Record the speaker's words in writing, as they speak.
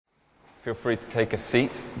Feel free to take a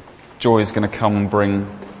seat. Joy is going to come and bring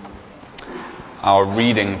our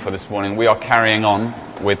reading for this morning. We are carrying on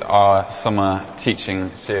with our summer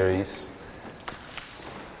teaching series,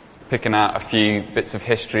 picking out a few bits of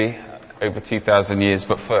history over 2,000 years.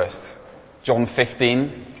 But first, John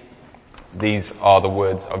 15, these are the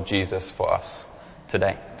words of Jesus for us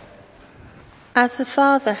today. As the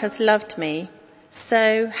Father has loved me,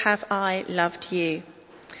 so have I loved you.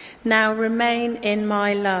 Now remain in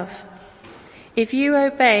my love. If you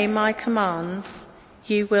obey my commands,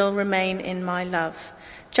 you will remain in my love,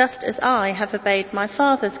 just as I have obeyed my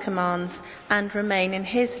Father's commands and remain in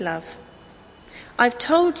his love. I've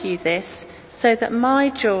told you this so that my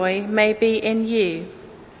joy may be in you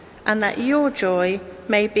and that your joy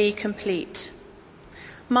may be complete.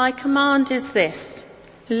 My command is this: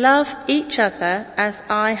 love each other as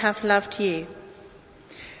I have loved you.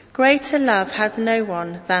 Greater love has no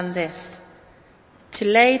one than this, to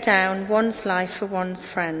lay down one's life for one's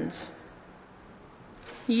friends.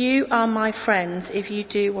 You are my friends if you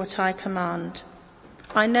do what I command.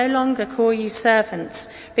 I no longer call you servants,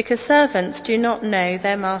 because servants do not know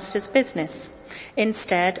their master's business.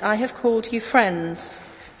 Instead, I have called you friends,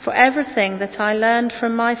 for everything that I learned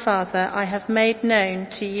from my Father I have made known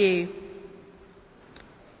to you.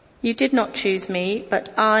 You did not choose me,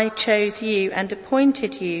 but I chose you and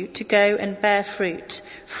appointed you to go and bear fruit,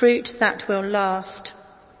 fruit that will last.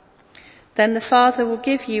 Then the Father will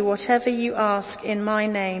give you whatever you ask in my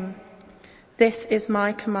name. This is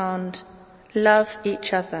my command: love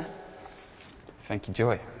each other. Thank you,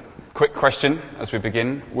 Joy. Quick question as we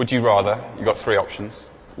begin. Would you rather, you've got three options.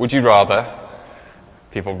 Would you rather,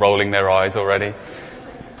 people rolling their eyes already,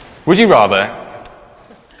 would you rather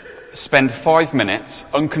spend 5 minutes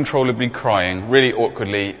uncontrollably crying, really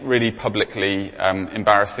awkwardly, really publicly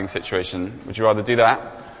embarrassing situation? Would you rather do that?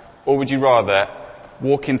 Or would you rather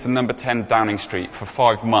walk into number 10 Downing Street for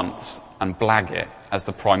 5 months and blag it as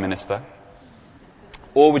the Prime Minister?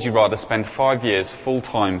 Or would you rather spend 5 years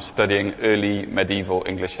full-time studying early medieval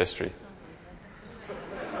English history?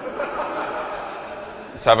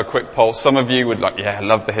 Let's have a quick poll. Some of you would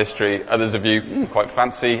love the history. Others of you, quite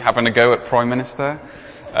fancy having a go at Prime Minister.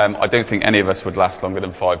 I don't think any of us would last longer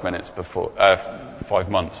than 5 months before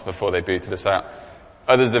they booted us out.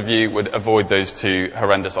 Others of you would avoid those two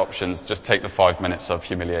horrendous options. Just take the 5 minutes of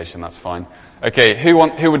humiliation, that's fine. Okay, who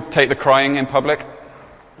would take the crying in public?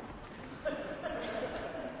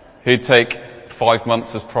 Who'd take 5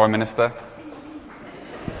 months as Prime Minister?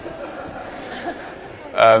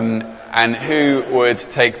 And who would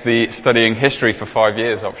take the studying history for 5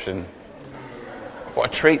 years option? What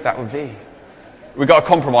a treat that would be. We've got a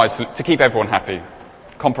compromise to keep everyone happy.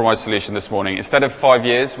 Compromise solution this morning. Instead of 5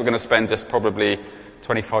 years, we're going to spend just probably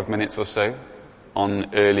 25 minutes or so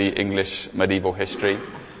on early English medieval history.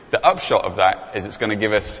 The upshot of that is it's going to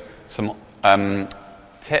give us some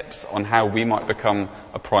tips on how we might become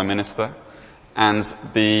a Prime Minister. And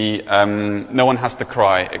no one has to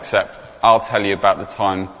cry, except I'll tell you about the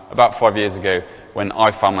time, about 5 years ago, when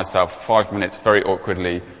I found myself 5 minutes very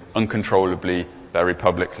awkwardly, uncontrollably, very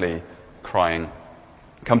publicly crying.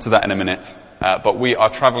 Come to that in a minute. But we are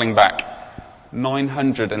travelling back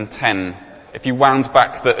 910. If you wound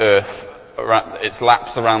back the Earth, its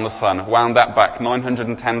laps around the sun, wound that back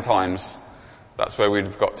 910 times, that's where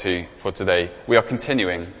we've got to for today. We are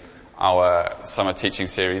continuing our summer teaching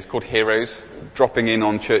series called Heroes, dropping in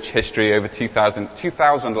on church history over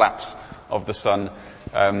 2,000 laps of the sun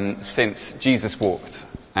since Jesus walked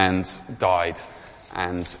and died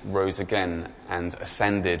and rose again and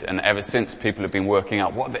ascended. And ever since, people have been working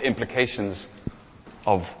out what are the implications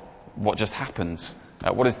of what just happened.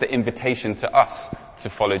 What is the invitation to us to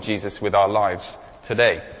follow Jesus with our lives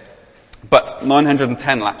today? But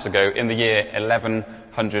 910 laps ago, in the year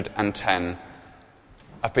 1110,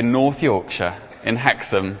 up in North Yorkshire, in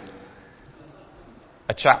Hexham,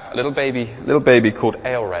 a little baby called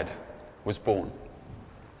Aelred was born.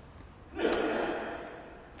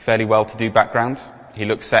 Fairly well-to-do background. He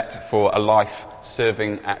looked set for a life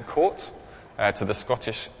serving at court to the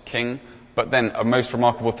Scottish king. But then a most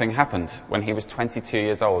remarkable thing happened when he was 22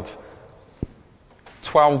 years old.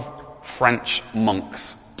 12 French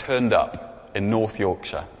monks turned up in North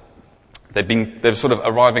Yorkshire. They were sort of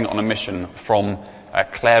arriving on a mission from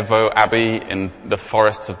Clairvaux Abbey in the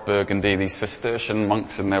forests of Burgundy, these Cistercian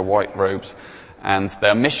monks in their white robes. And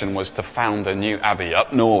their mission was to found a new abbey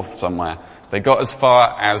up north somewhere. They got as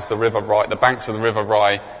far as the River Rye, the banks of the River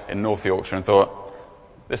Rye in North Yorkshire, and thought,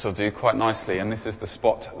 this will do quite nicely. And this is the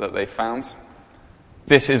spot that they found.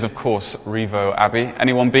 This is, of course, Rievaulx Abbey.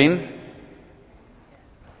 Anyone been?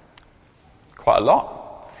 Quite a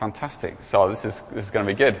lot. fantastic. So this is going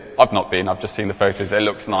to be good. I've not been. I've just seen the photos. It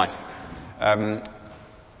looks nice.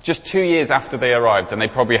 Just 2 years after they arrived, and they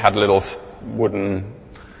probably had a little wooden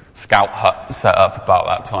scout hut set up about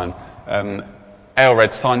that time,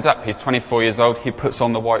 Aelred signs up. He's 24 years old. He puts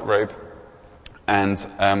on the white robe, and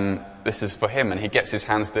this is for him, and he gets his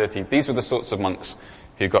hands dirty. These were the sorts of monks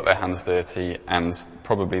who got their hands dirty and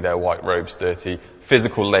probably their white robes dirty.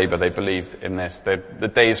 Physical labor, they believed in this.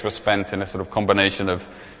 The days were spent in a sort of combination of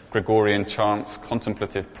Gregorian chants,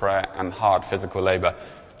 contemplative prayer, and hard physical labor.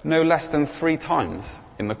 No less than 3 times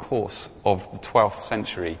in the course of the 12th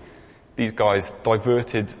century, these guys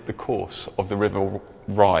diverted the course of the River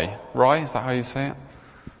Rye. Rye, is that how you say it?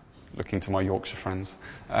 Looking to my Yorkshire friends.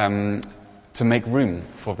 To make room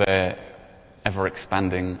for their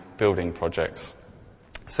ever-expanding building projects.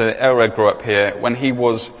 So Aelred grew up here. When he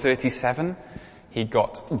was 37, he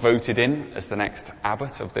got voted in as the next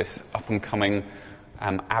abbot of this up-and-coming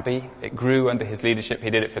abbey. It grew under his leadership. He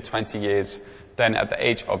did it for 20 years. Then at the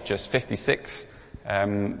age of just 56,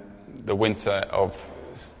 the winter of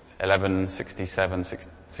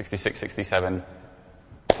 66-67,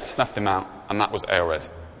 snuffed him out, and that was Aelred.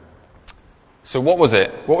 So what was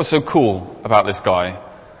it? What was so cool about this guy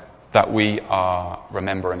that we are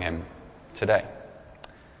remembering him today?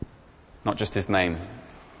 Not just his name,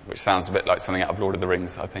 which sounds a bit like something out of Lord of the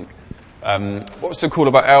Rings, I think. What was so cool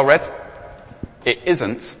about Aelred? It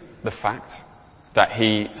isn't the fact that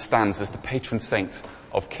he stands as the patron saint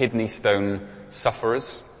of kidney stone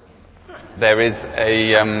sufferers. There is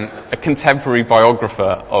a contemporary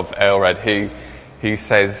biographer of Aelred who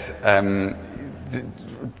says,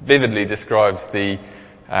 vividly describes the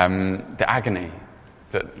agony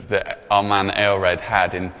that our man Aelred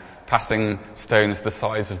had in passing stones the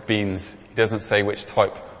size of beans. He doesn't say which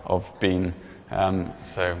type of bean,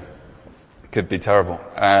 so it could be terrible.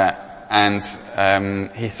 And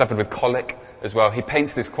he suffered with colic as well. He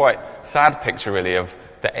paints this quite sad picture, really, of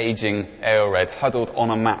the aging Aelred huddled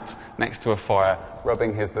on a mat next to a fire,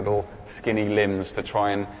 rubbing his little skinny limbs to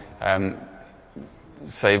try and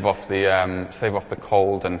save off the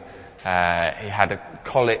cold. And he had a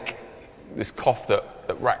colic, this cough that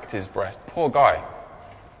racked his breast. Poor guy.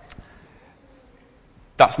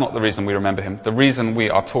 That's not the reason we remember him. The reason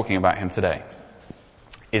we are talking about him today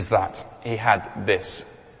is that he had this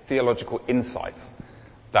theological insight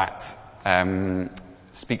that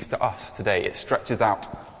speaks to us today. It stretches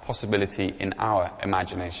out possibility in our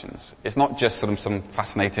imaginations. It's not just sort of some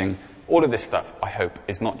fascinating, all of this stuff, I hope,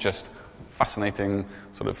 is not just fascinating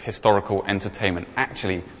sort of historical entertainment.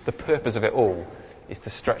 Actually, the purpose of it all is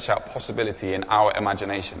to stretch out possibility in our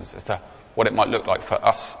imaginations as to what it might look like for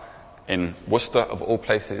us in Worcester, of all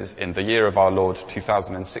places, in the year of our Lord,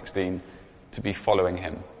 2016, to be following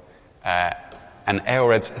him. And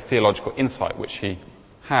Aelred's theological insight, which he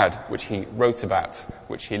had, which he wrote about,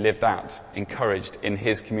 which he lived out, encouraged in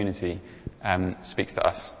his community, speaks to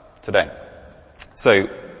us today. So,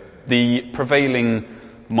 the prevailing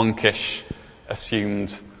monkish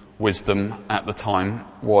assumed wisdom at the time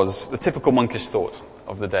was, the typical monkish thought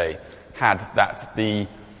of the day had that the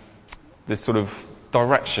sort of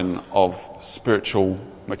direction of spiritual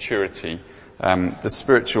maturity, the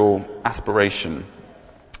spiritual aspiration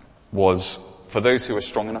was, for those who were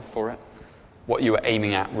strong enough for it, what you were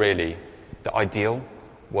aiming at really, the ideal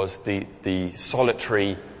was the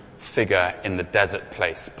solitary figure in the desert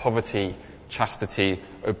place. Poverty, chastity,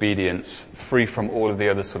 obedience, free from all of the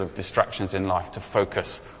other sort of distractions in life, to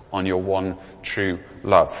focus on your one true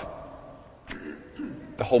love.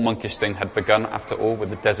 The whole monkish thing had begun, after all, with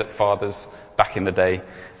the Desert Fathers back in the day.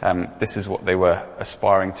 This is what they were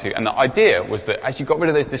aspiring to. And the idea was that as you got rid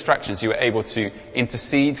of those distractions, you were able to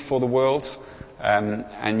intercede for the world,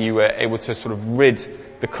 and you were able to sort of rid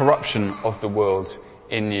the corruption of the world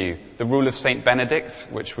in you. The rule of Saint Benedict,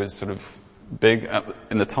 which was sort of big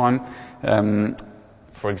in the time,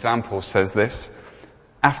 for example, says this: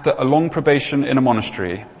 after a long probation in a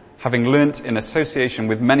monastery, having learnt in association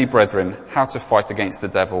with many brethren how to fight against the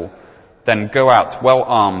devil, then go out well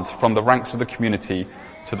armed from the ranks of the community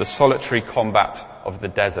to the solitary combat of the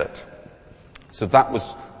desert. So that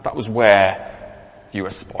was where you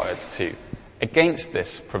aspired to. Against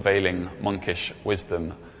this prevailing monkish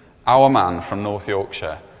wisdom, our man from North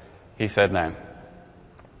Yorkshire, he said no.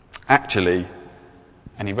 Actually,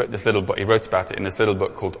 and he wrote this little book, he wrote about it in this little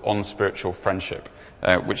book called On Spiritual Friendship,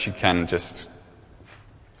 which you can just,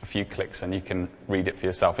 a few clicks and you can read it for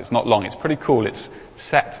yourself. It's not long, it's pretty cool. It's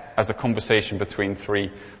set as a conversation between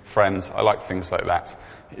 3 friends. I like things like that,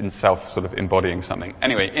 in self sort of embodying something.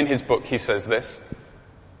 Anyway, in his book he says this: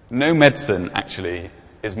 no medicine actually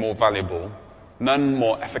is more valuable, none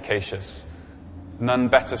more efficacious none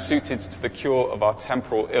better suited to the cure of our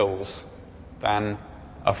temporal ills than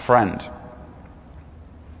a friend.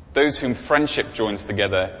 Those whom friendship joins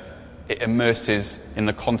together, it immerses in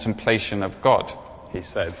the contemplation of God, he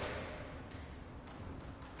said.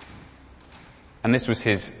 And this was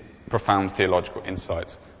his profound theological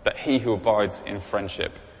insight, that he who abides in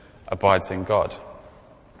friendship abides in God,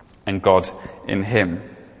 and God in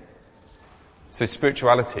him. So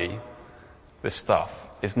spirituality, this stuff,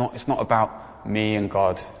 it's not about me and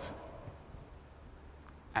God.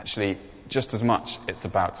 Actually, just as much, it's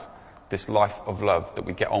about this life of love that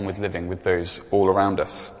we get on with living with those all around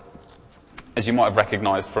us. As you might have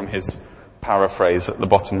recognized from his paraphrase at the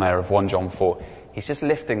bottom there of 1 John 4, he's just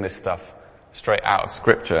lifting this stuff straight out of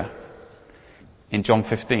Scripture. In John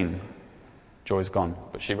 15, Joy's gone,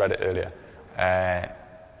 but she read it earlier.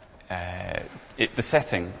 The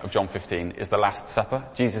setting of John 15 is the Last Supper.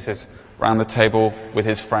 Jesus is round the table with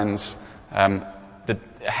his friends,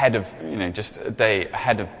 ahead of, just a day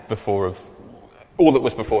ahead of all that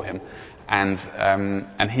was before him.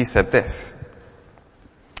 And he said this: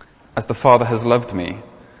 "As the Father has loved me,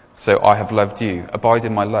 so I have loved you. Abide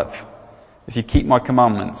in my love. If you keep my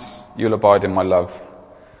commandments, you'll abide in my love,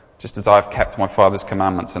 just as I have kept my Father's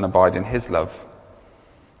commandments and abide in his love.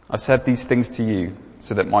 I've said these things to you,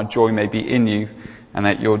 so that my joy may be in you, and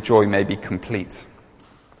that your joy may be complete.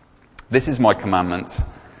 This is my commandment,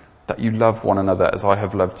 that you love one another as I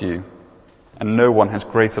have loved you. And no one has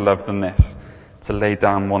greater love than this, to lay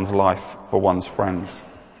down one's life for one's friends.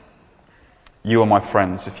 You are my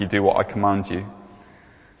friends if you do what I command you.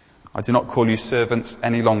 I do not call you servants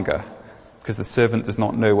any longer, because the servant does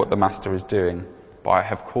not know what the master is doing, but I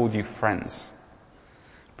have called you friends,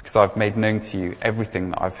 because I've made known to you everything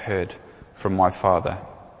that I've heard from my Father."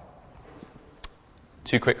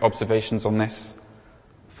 2 quick observations on this.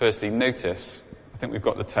 Firstly, notice, I think we've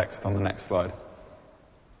got the text on the next slide.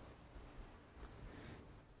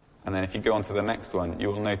 And then if you go on to the next one, you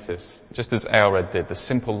will notice, just as Aelred did, the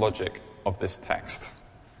simple logic of this text.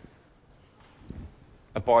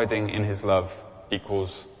 Abiding in his love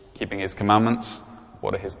equals keeping his commandments.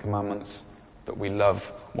 What are his commandments? That we love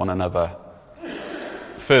one another.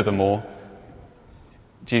 Furthermore,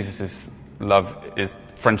 Jesus'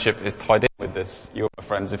 friendship is tied in with this. You're my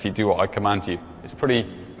friends if you do what I command you. It's pretty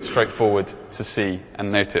straightforward to see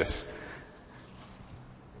and notice.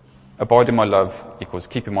 Abide in my love equals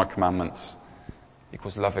keeping my commandments,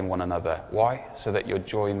 equals loving one another. Why? So that your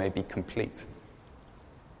joy may be complete.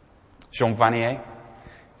 Jean Vanier,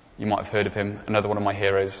 you might have heard of him, another one of my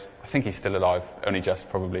heroes. I think he's still alive, only just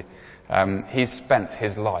probably. He's spent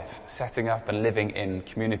his life setting up and living in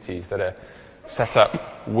communities that are set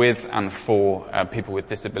up with and for people with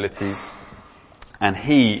disabilities. And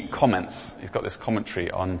he comments, he's got this commentary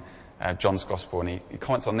on John's Gospel, and he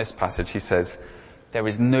comments on this passage. He says, "There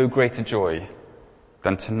is no greater joy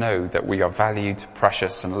than to know that we are valued,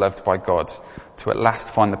 precious, and loved by God, to at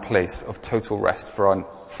last find the place of total rest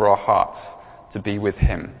for our hearts to be with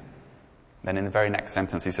him." Then in the very next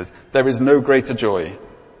sentence he says, "There is no greater joy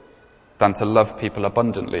than to love people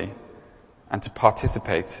abundantly and to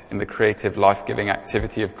participate in the creative, life-giving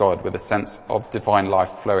activity of God with a sense of divine life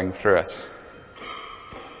flowing through us."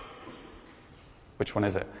 Which one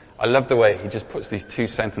is it? I love the way he just puts these two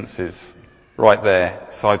sentences right there,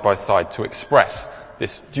 side by side, to express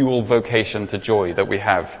this dual vocation to joy that we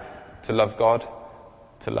have. To love God,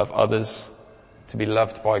 to love others, to be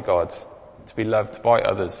loved by God, to be loved by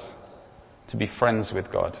others, to be friends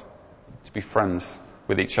with God, to be friends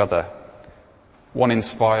with each other. One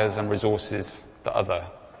inspires and resources the other.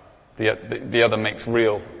 The other makes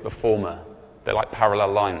real the former. They're like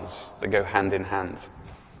parallel lines that go hand in hand.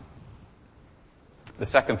 The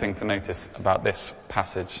second thing to notice about this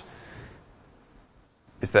passage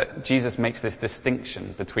is that Jesus makes this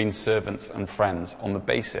distinction between servants and friends on the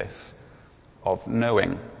basis of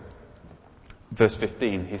knowing. Verse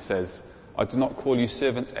 15, he says, "I do not call you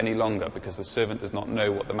servants any longer, because the servant does not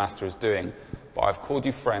know what the master is doing, but I have called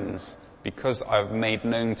you friends, because I have made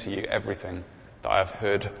known to you everything that I have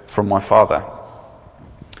heard from my Father."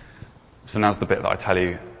 So now's the bit that I tell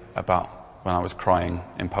you about when I was crying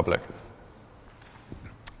in public.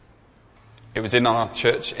 It was in our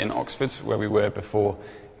church in Oxford, where we were before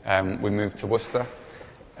we moved to Worcester.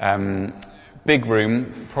 Big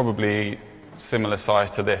room, probably similar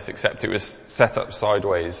size to this, except it was set up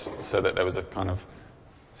sideways so that there was a kind of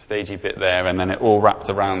stagey bit there, and then it all wrapped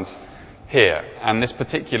around here. And this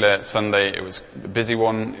particular Sunday, it was a busy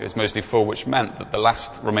one. It was mostly full, which meant that the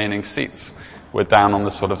last remaining seats were down on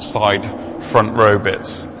the sort of side front row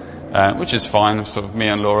bits, which is fine. Sort of me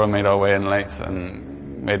and Laura made our way in late and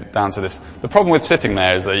made it down to this. The problem with sitting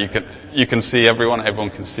there is that you can see everyone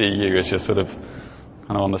can see you as you're sort of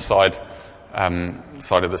kind of on the side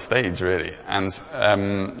of the stage, really. And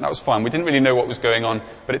that was fine. We didn't really know what was going on,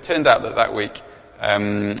 but it turned out that week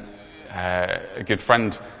a good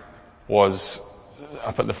friend was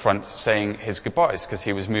up at the front saying his goodbyes because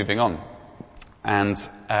he was moving on. And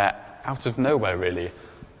out of nowhere, really,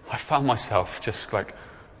 I found myself just like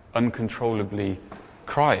uncontrollably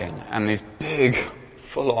crying, and these big,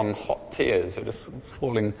 full-on hot tears are just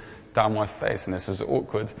falling down my face, and this was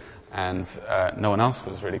awkward, and no one else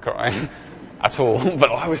was really crying at all,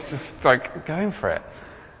 but I was just like going for it.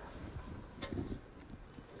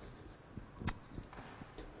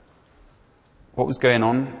 What was going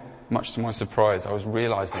on? Much to my surprise, I was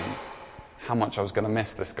realizing how much I was going to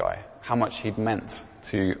miss this guy, how much he'd meant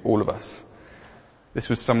to all of us. This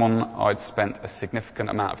was someone I'd spent a significant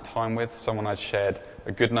amount of time with, someone I'd shared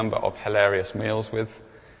a good number of hilarious meals with.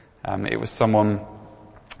 It was someone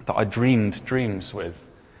that I dreamed dreams with.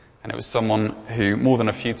 And it was someone who, more than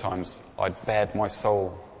a few times, I'd bared my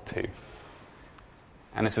soul to.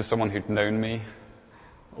 And this is someone who'd known me,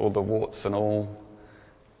 all the warts and all,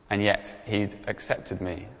 and yet he'd accepted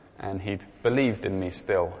me, and he'd believed in me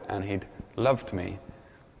still, and he'd loved me.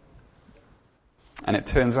 And it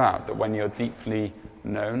turns out that when you're deeply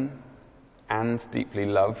known and deeply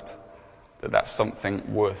loved, that's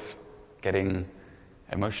something worth getting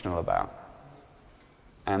emotional about.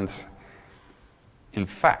 And in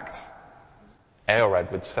fact,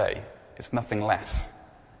 Aelred would say it's nothing less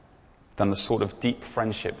than the sort of deep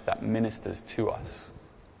friendship that ministers to us,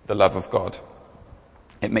 the love of God.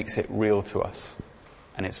 It makes it real to us,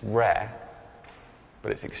 and it's rare,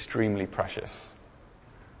 but it's extremely precious.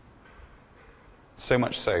 So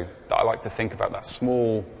much so that I like to think about that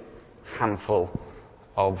small handful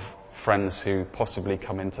of friends who possibly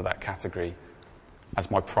come into that category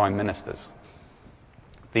as my prime ministers.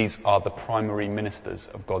 These are the primary ministers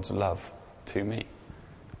of God's love to me,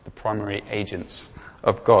 the primary agents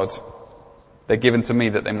of God. They're given to me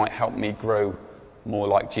that they might help me grow more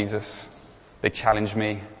like Jesus. They challenge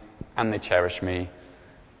me and they cherish me.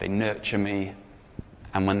 They nurture me,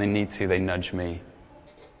 and when they need to, they nudge me.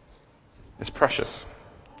 It's precious.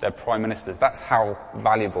 They're prime ministers. That's how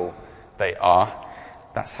valuable they are.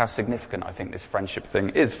 That's how significant I think this friendship thing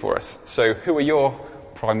is for us. So who are your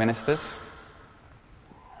prime ministers?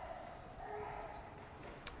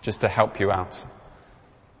 Just to help you out,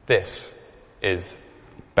 this is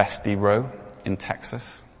Bestie Row in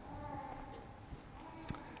Texas.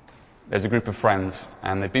 There's a group of friends,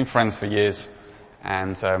 and they've been friends for years,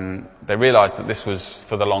 and they realized that this was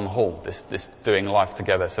for the long haul, this doing life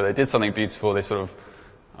together. So they did something beautiful. They sort of,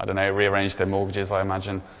 rearranged their mortgages, I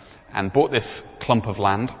imagine, and bought this clump of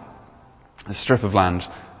land, a strip of land,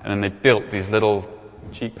 and then they built these little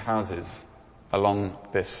cheap houses along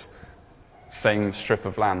this same strip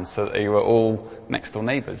of land, so that they were all next door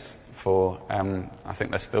neighbours for, I think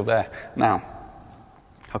they're still there now.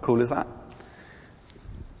 How cool is that?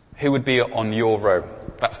 Who would be on your row?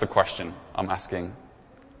 That's the question I'm asking.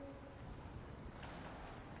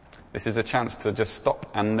 This is a chance to just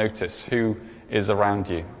stop and notice who is around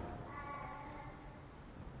you.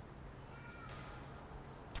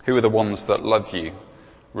 Who are the ones that love you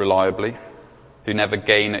reliably, who never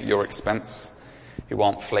gain at your expense, who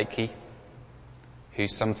aren't flaky, who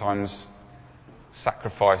sometimes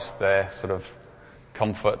sacrifice their sort of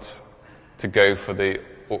comfort to go for the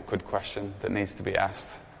awkward question that needs to be asked?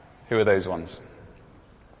 Who are those ones?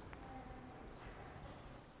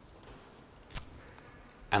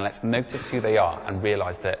 And let's notice who they are and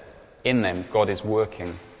realize that in them, God is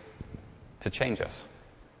working to change us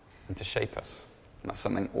and to shape us. And that's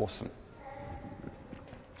something awesome.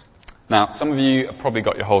 Now, some of you have probably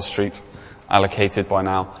got your whole street allocated by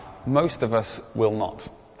now. Most of us will not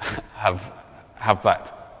have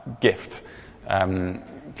that gift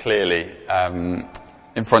clearly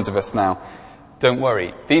in front of us now. Don't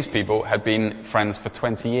worry, these people had been friends for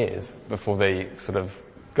 20 years before they sort of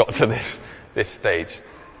got to this stage.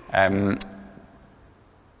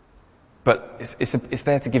 But it's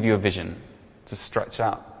there to give you a vision, to stretch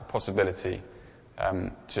out the possibility,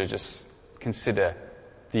 to just consider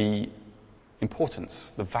the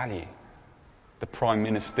importance, the value, the prime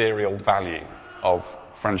ministerial value of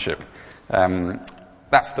friendship.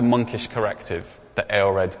 That's the monkish corrective that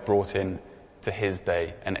Aelred brought in to his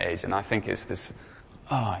day and age. And I think it's this,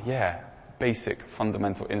 basic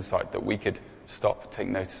fundamental insight that we could stop, take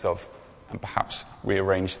notice of, and perhaps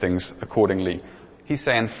rearrange things accordingly. He's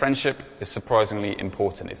saying friendship is surprisingly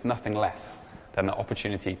important. It's nothing less than the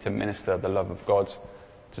opportunity to minister the love of God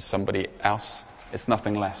to somebody else. It's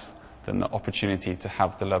nothing less than the opportunity to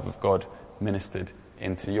have the love of God ministered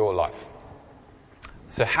into your life.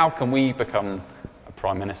 So how can we become a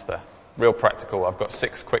Prime Minister? Real practical. I've got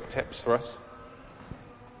 6 quick tips for us.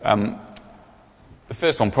 The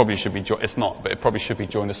first one probably should be, it's not, but it probably should be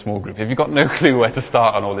join a small group. If you've got no clue where to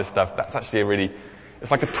start on all this stuff, that's actually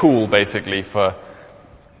it's like a tool basically for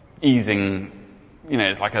easing,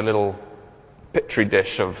 it's like a little Petri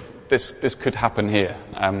dish of this could happen here.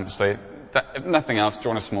 So if nothing else,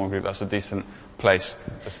 join a small group. That's a decent place.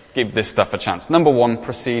 Just give this stuff a chance. Number 1,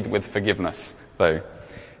 proceed with forgiveness, though.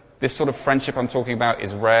 This sort of friendship I'm talking about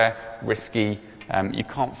is rare, risky. You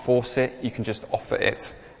can't force it. You can just offer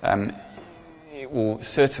it. It will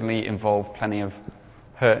certainly involve plenty of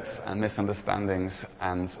hurts and misunderstandings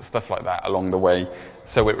and stuff like that along the way.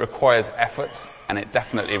 So it requires effort, and it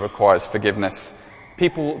definitely requires forgiveness.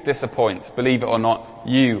 People disappoint. Believe it or not,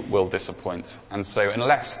 you will disappoint. And so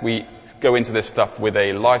unless we go into this stuff with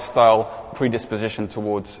a lifestyle predisposition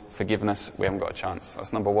towards forgiveness, we haven't got a chance.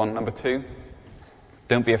 That's number 1. Number 2,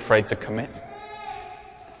 don't be afraid to commit.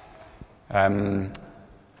 And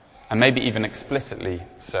maybe even explicitly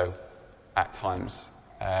so at times.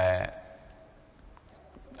 I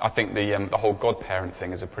think the whole godparent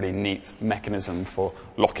thing is a pretty neat mechanism for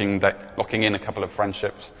locking in a couple of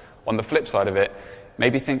friendships. On the flip side of it,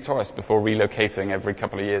 maybe think twice before relocating every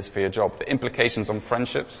couple of years for your job. The implications on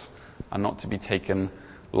friendships are not to be taken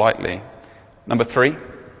lightly. Number 3,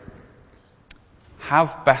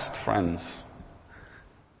 have best friends.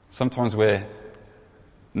 Sometimes we're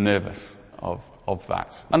nervous of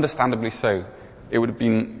that. Understandably so. It would have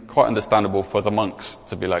been quite understandable for the monks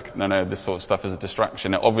to be like, no, this sort of stuff is a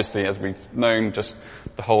distraction. Obviously, as we've known, just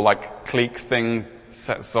the whole clique thing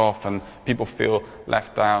sets off and people feel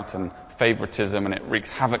left out and favoritism, and it wreaks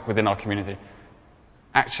havoc within our community.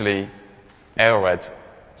 Actually, Aelred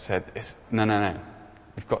said, no.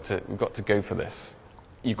 We've got to go for this.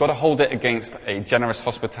 You've got to hold it against a generous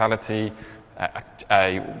hospitality,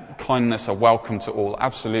 a kindness, a welcome to all,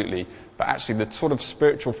 absolutely. But actually the sort of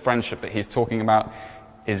spiritual friendship that he's talking about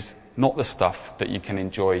is not the stuff that you can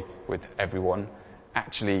enjoy with everyone.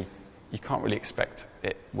 Actually, you can't really expect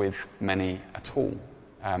it with many at all.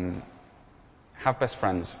 Have best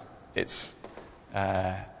friends. It's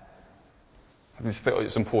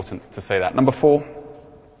important to say that. Number 4,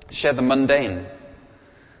 share the mundane.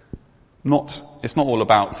 It's not all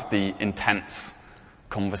about the intense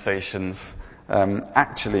conversations.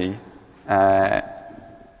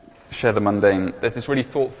 Share the mundane. There's this really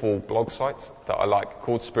thoughtful blog site that I like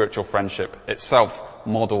called Spiritual Friendship, itself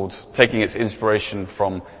modeled, taking its inspiration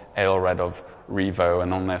from Aelred of Revo,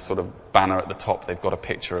 and on their sort of banner at the top they've got a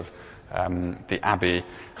picture of the Abbey.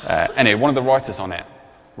 Anyway, one of the writers on it,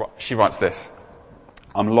 she writes this: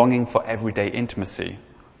 I'm longing for everyday intimacy.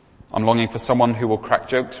 I'm longing for someone who will crack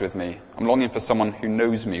jokes with me. I'm longing for someone who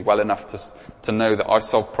knows me well enough to know that I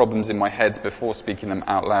solve problems in my head before speaking them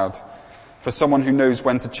out loud. For someone who knows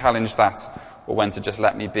when to challenge that or when to just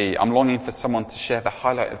let me be. I'm longing for someone to share the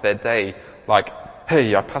highlight of their day, like,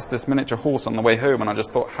 hey, I passed this miniature horse on the way home and I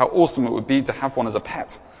just thought how awesome it would be to have one as a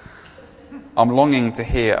pet. I'm longing to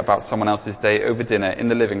hear about someone else's day over dinner in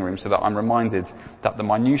the living room so that I'm reminded that the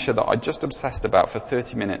minutiae that I just obsessed about for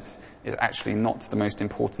 30 minutes is actually not the most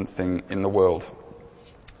important thing in the world.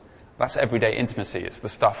 That's everyday intimacy. It's the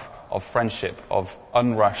stuff of friendship, of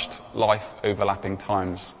unrushed, life-overlapping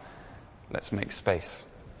times. Let's make space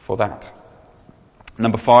for that.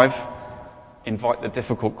 Number 5, invite the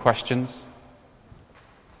difficult questions.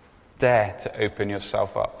 Dare to open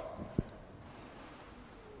yourself up.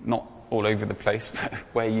 Not all over the place, but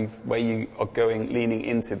where you are going, leaning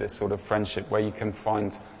into this sort of friendship, where you can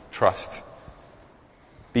find trust.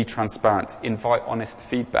 Be transparent. Invite honest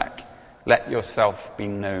feedback. Let yourself be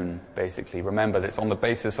known, basically. Remember that it's on the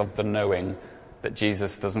basis of the knowing that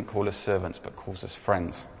Jesus doesn't call us servants, but calls us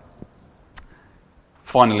friends.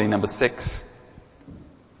 Finally, number 6,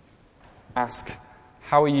 ask,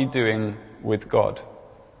 how are you doing with God?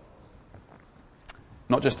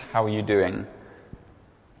 Not just how are you doing,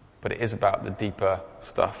 but it is about the deeper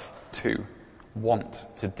stuff too. Want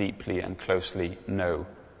to deeply and closely know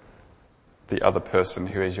the other person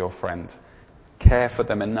who is your friend. Care for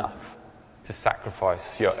them enough to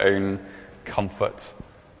sacrifice your own comfort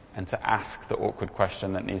and to ask the awkward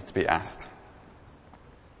question that needs to be asked.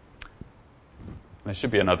 There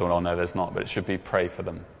should be another one on there, there's not, but it should be pray for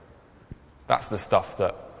them. That's the stuff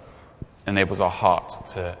that enables our heart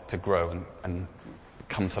to grow and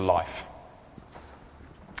come to life.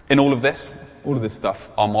 In all of this stuff,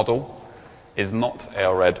 our model is not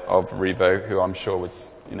Aelred of Revo, who I'm sure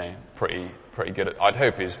was, pretty good at, I'd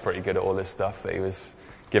hope he was pretty good at all this stuff that he was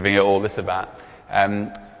giving it all this about.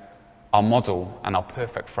 Our model and our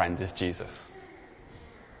perfect friend is Jesus.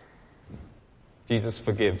 Jesus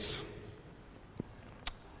forgives.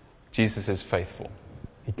 Jesus is faithful.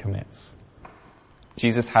 He commits.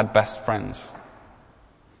 Jesus had best friends.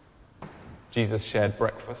 Jesus shared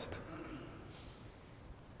breakfast.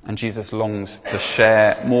 And Jesus longs to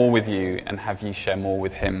share more with you and have you share more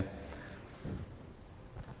with him.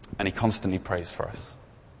 And he constantly prays for us.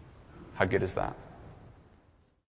 How good is that?